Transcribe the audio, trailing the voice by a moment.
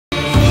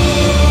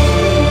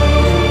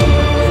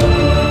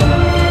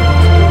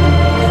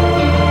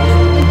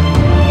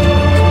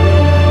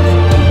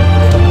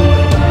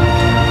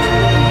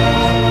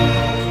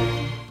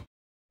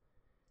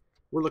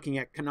looking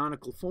at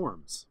canonical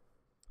forms.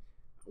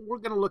 We're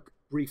going to look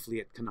briefly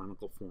at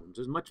canonical forms.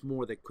 There's much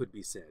more that could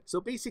be said. So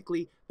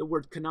basically, the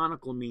word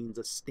canonical means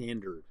a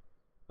standard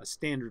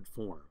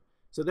form.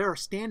 So there are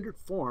standard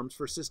forms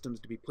for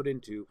systems to be put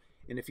into,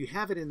 and if you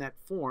have it in that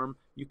form,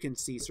 you can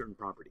see certain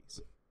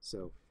properties.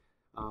 So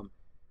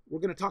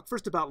we're going to talk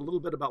first about a little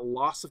bit about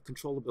loss of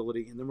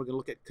controllability, and then we're going to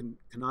look at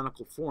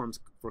canonical forms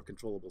for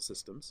controllable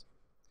systems.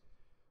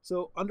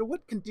 So under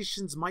what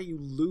conditions might you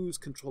lose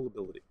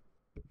controllability?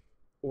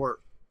 Or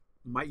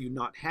might you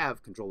not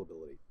have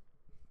controllability?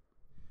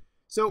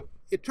 So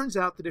it turns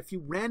out that if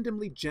you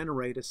randomly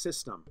generate a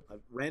system,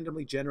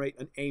 randomly generate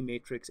an A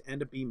matrix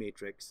and a B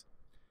matrix,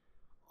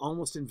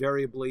 almost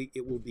invariably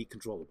it will be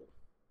controllable.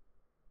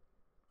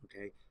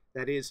 Okay,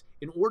 that is,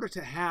 in order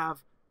to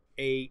have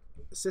a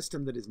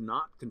system that is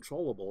not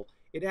controllable,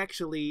 it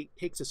actually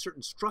takes a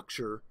certain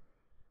structure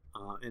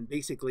and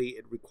basically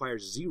it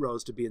requires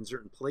zeros to be in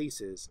certain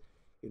places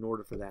in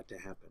order for that to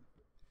happen.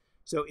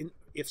 So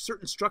if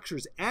certain structure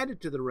is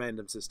added to the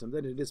random system,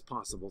 then it is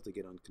possible to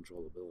get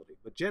uncontrollability.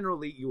 But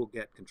generally, you will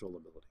get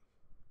controllability.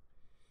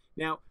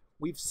 Now,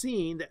 we've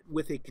seen that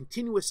with a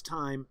continuous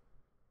time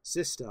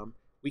system,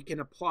 we can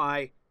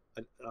apply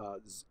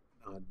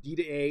D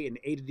to A and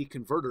A to D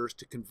converters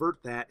to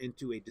convert that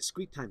into a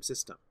discrete time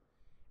system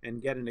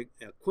and get an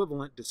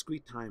equivalent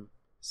discrete time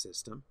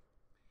system.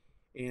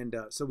 And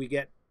so we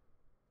get,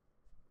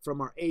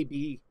 from our A,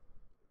 B,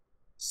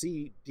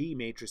 C, D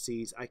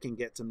matrices, I can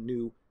get some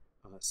new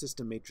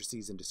system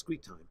matrices in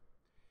discrete time.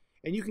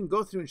 And you can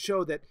go through and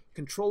show that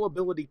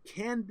controllability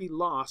can be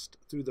lost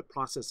through the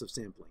process of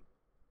sampling.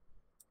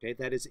 Okay,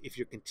 that is, if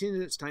your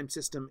continuous time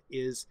system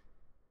is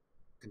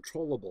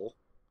controllable,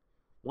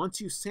 once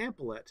you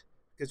sample it,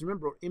 because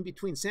remember, in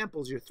between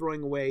samples, you're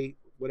throwing away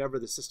whatever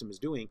the system is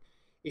doing.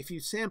 If you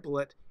sample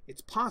it,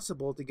 it's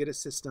possible to get a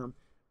system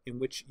in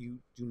which you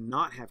do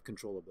not have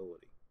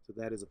controllability. So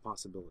that is a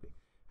possibility.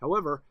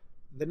 However,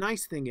 the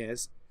nice thing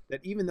is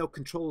that even though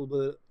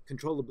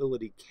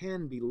controllability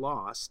can be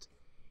lost,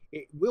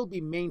 it will be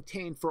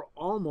maintained for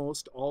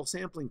almost all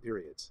sampling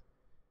periods.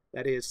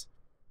 That is,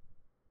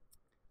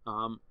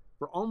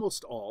 for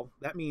almost all,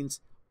 that means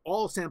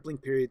all sampling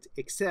periods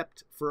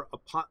except for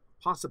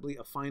possibly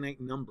a finite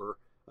number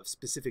of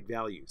specific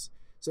values.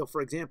 So for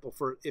example,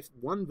 if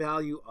one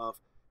value of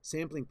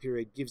sampling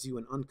period gives you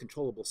an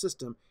uncontrollable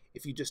system,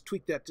 if you just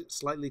tweak that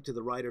slightly to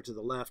the right or to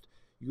the left,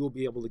 you will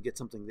be able to get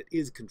something that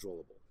is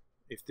controllable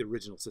if the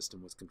original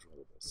system was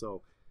controllable.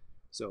 So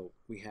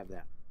we have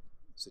that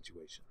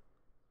situation.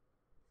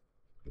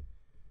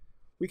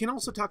 We can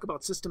also talk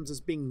about systems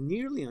as being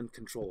nearly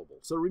uncontrollable.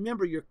 So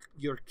remember, your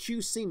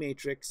QC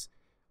matrix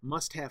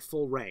must have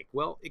full rank.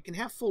 Well, it can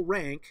have full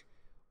rank,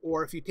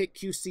 or if you take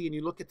QC and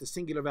you look at the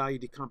singular value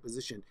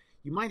decomposition,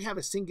 you might have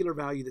a singular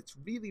value that's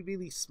really,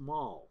 really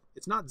small.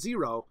 It's not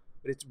zero,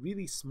 but it's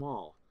really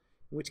small,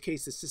 in which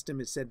case the system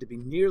is said to be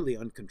nearly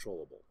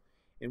uncontrollable.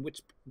 In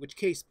which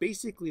case,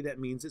 basically, that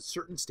means that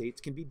certain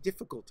states can be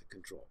difficult to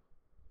control.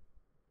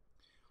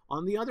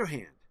 On the other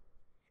hand,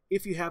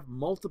 if you have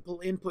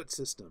multiple input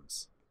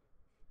systems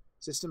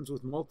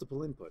with multiple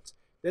inputs,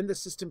 then the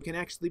system can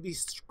actually be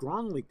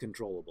strongly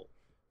controllable.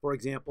 For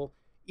example,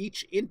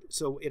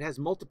 so it has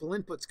multiple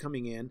inputs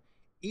coming in.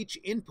 Each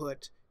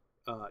input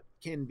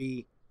can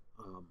be,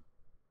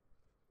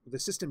 the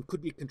system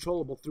could be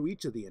controllable through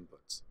each of the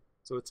inputs.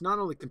 So it's not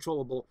only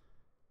controllable,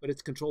 but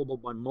it's controllable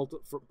by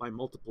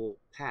multiple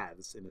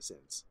paths, in a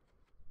sense.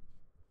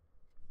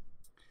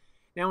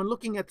 Now, in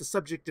looking at the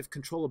subject of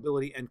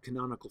controllability and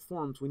canonical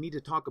forms, we need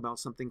to talk about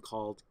something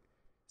called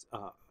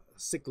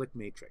cyclic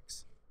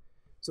matrix.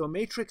 So a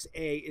matrix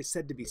A is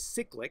said to be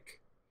cyclic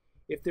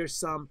if there's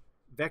some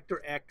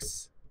vector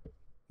x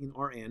in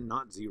Rn,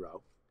 not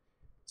 0,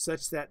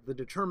 such that the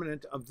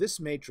determinant of this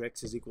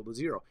matrix is equal to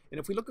 0. And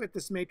if we look at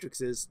this matrix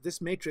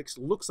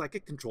looks like a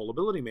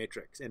controllability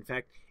matrix. In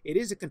fact, it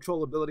is a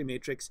controllability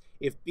matrix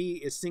if B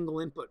is single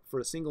input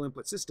for a single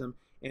input system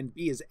and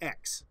B is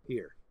x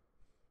here.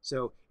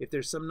 So if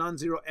there's some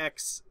non-zero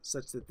x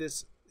such that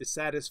this is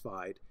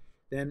satisfied,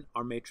 then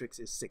our matrix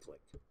is cyclic.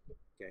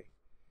 Okay.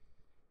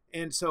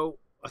 And so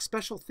a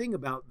special thing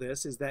about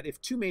this is that if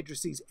two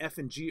matrices F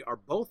and G are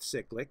both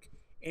cyclic,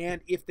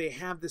 and if they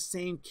have the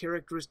same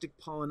characteristic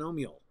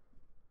polynomial.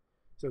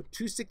 So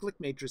two cyclic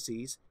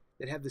matrices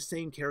that have the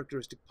same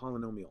characteristic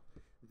polynomial.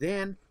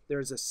 Then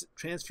there's a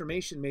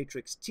transformation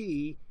matrix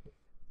T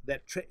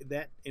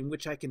that in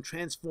which I can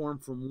transform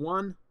from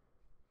one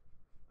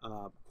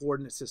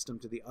coordinate system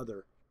to the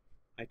other.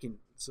 I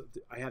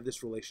have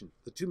this relation.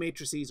 The two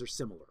matrices are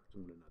similar to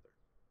one another.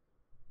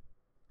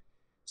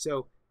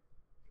 So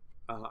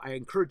I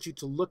encourage you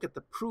to look at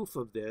the proof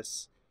of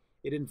this.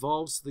 It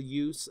involves the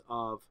use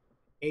of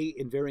A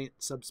invariant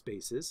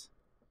subspaces,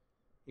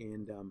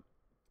 and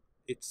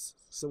it's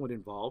somewhat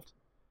involved.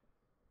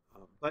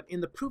 But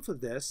in the proof of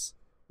this,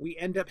 we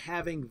end up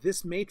having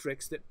this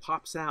matrix that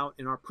pops out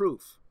in our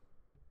proof.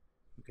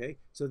 Okay,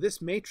 so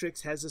this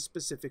matrix has a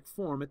specific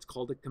form. It's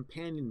called a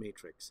companion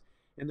matrix.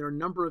 And there are a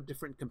number of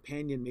different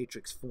companion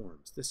matrix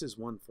forms. This is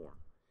one form.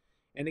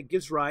 And it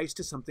gives rise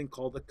to something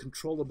called the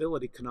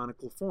controllability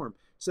canonical form.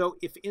 So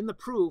if in the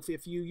proof,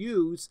 if you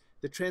use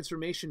the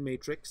transformation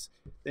matrix,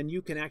 then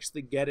you can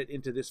actually get it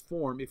into this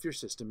form if your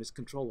system is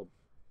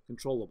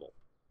controllable.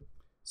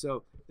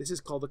 So this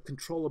is called the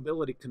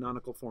controllability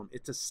canonical form.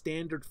 It's a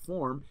standard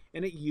form,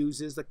 and it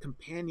uses the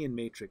companion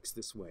matrix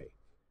this way.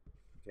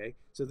 Okay,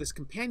 so this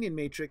companion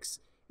matrix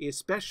is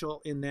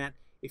special in that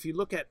if you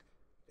look at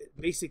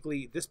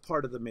basically this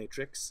part of the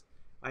matrix,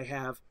 I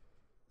have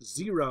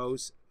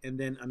zeros and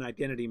then an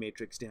identity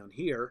matrix down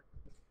here.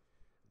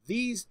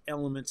 These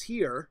elements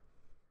here,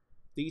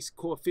 these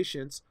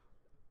coefficients,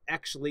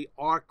 actually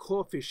are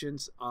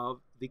coefficients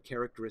of the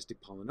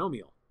characteristic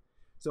polynomial.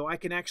 So I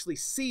can actually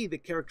see the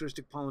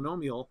characteristic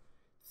polynomial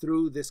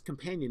through this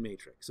companion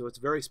matrix. So it's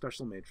a very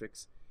special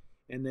matrix.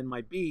 And then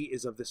my B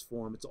is of this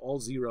form. It's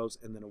all zeros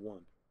and then a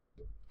 1.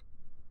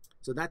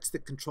 So that's the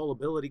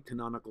controllability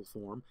canonical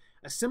form.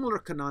 A similar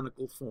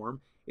canonical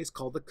form is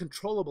called the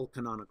controllable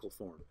canonical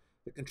form.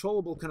 The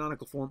controllable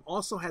canonical form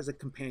also has a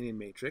companion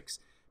matrix.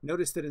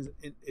 Notice that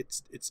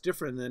it's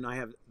different than I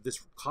have this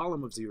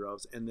column of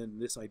zeros and then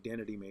this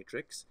identity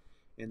matrix.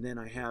 And then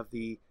I have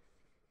the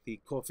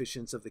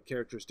coefficients of the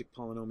characteristic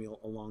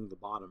polynomial along the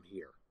bottom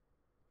here.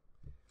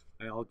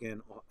 I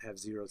again have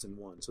zeros and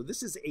 1. So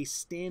this is a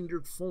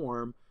standard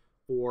form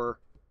for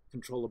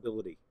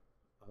controllability,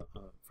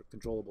 for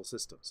controllable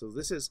systems. So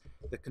this is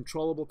the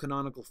controllable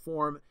canonical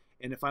form,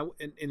 and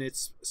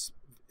it's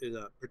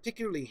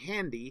particularly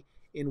handy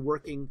in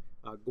working,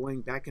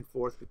 going back and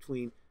forth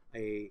between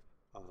a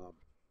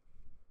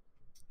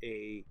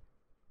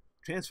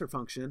transfer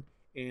function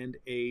and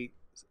a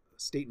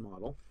state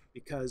model,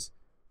 because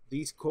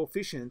these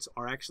coefficients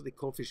are actually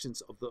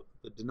coefficients of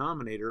the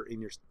denominator in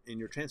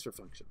your transfer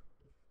function.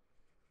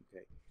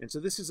 Okay, and so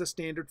this is a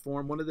standard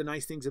form. One of the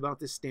nice things about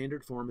this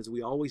standard form is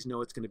we always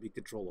know it's going to be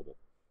controllable.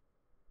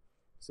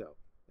 So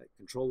that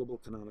controllable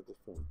canonical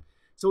form.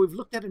 So we've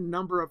looked at a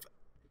number of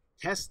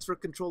tests for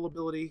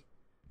controllability.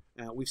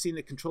 We've seen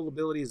that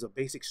controllability is a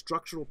basic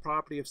structural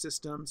property of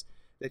systems,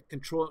 that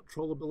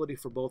controllability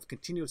for both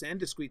continuous and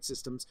discrete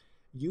systems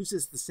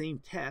uses the same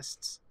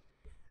tests,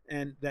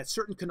 and that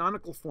certain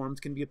canonical forms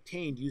can be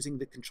obtained using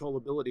the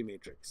controllability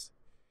matrix.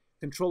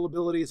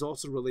 Controllability is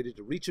also related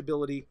to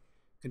reachability.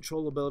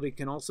 Controllability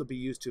can also be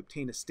used to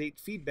obtain a state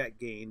feedback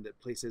gain that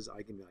places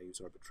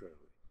eigenvalues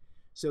arbitrarily.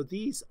 So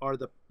these are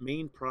the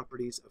main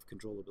properties of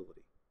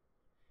controllability.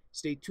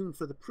 Stay tuned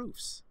for the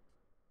proofs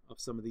of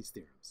some of these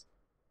theorems.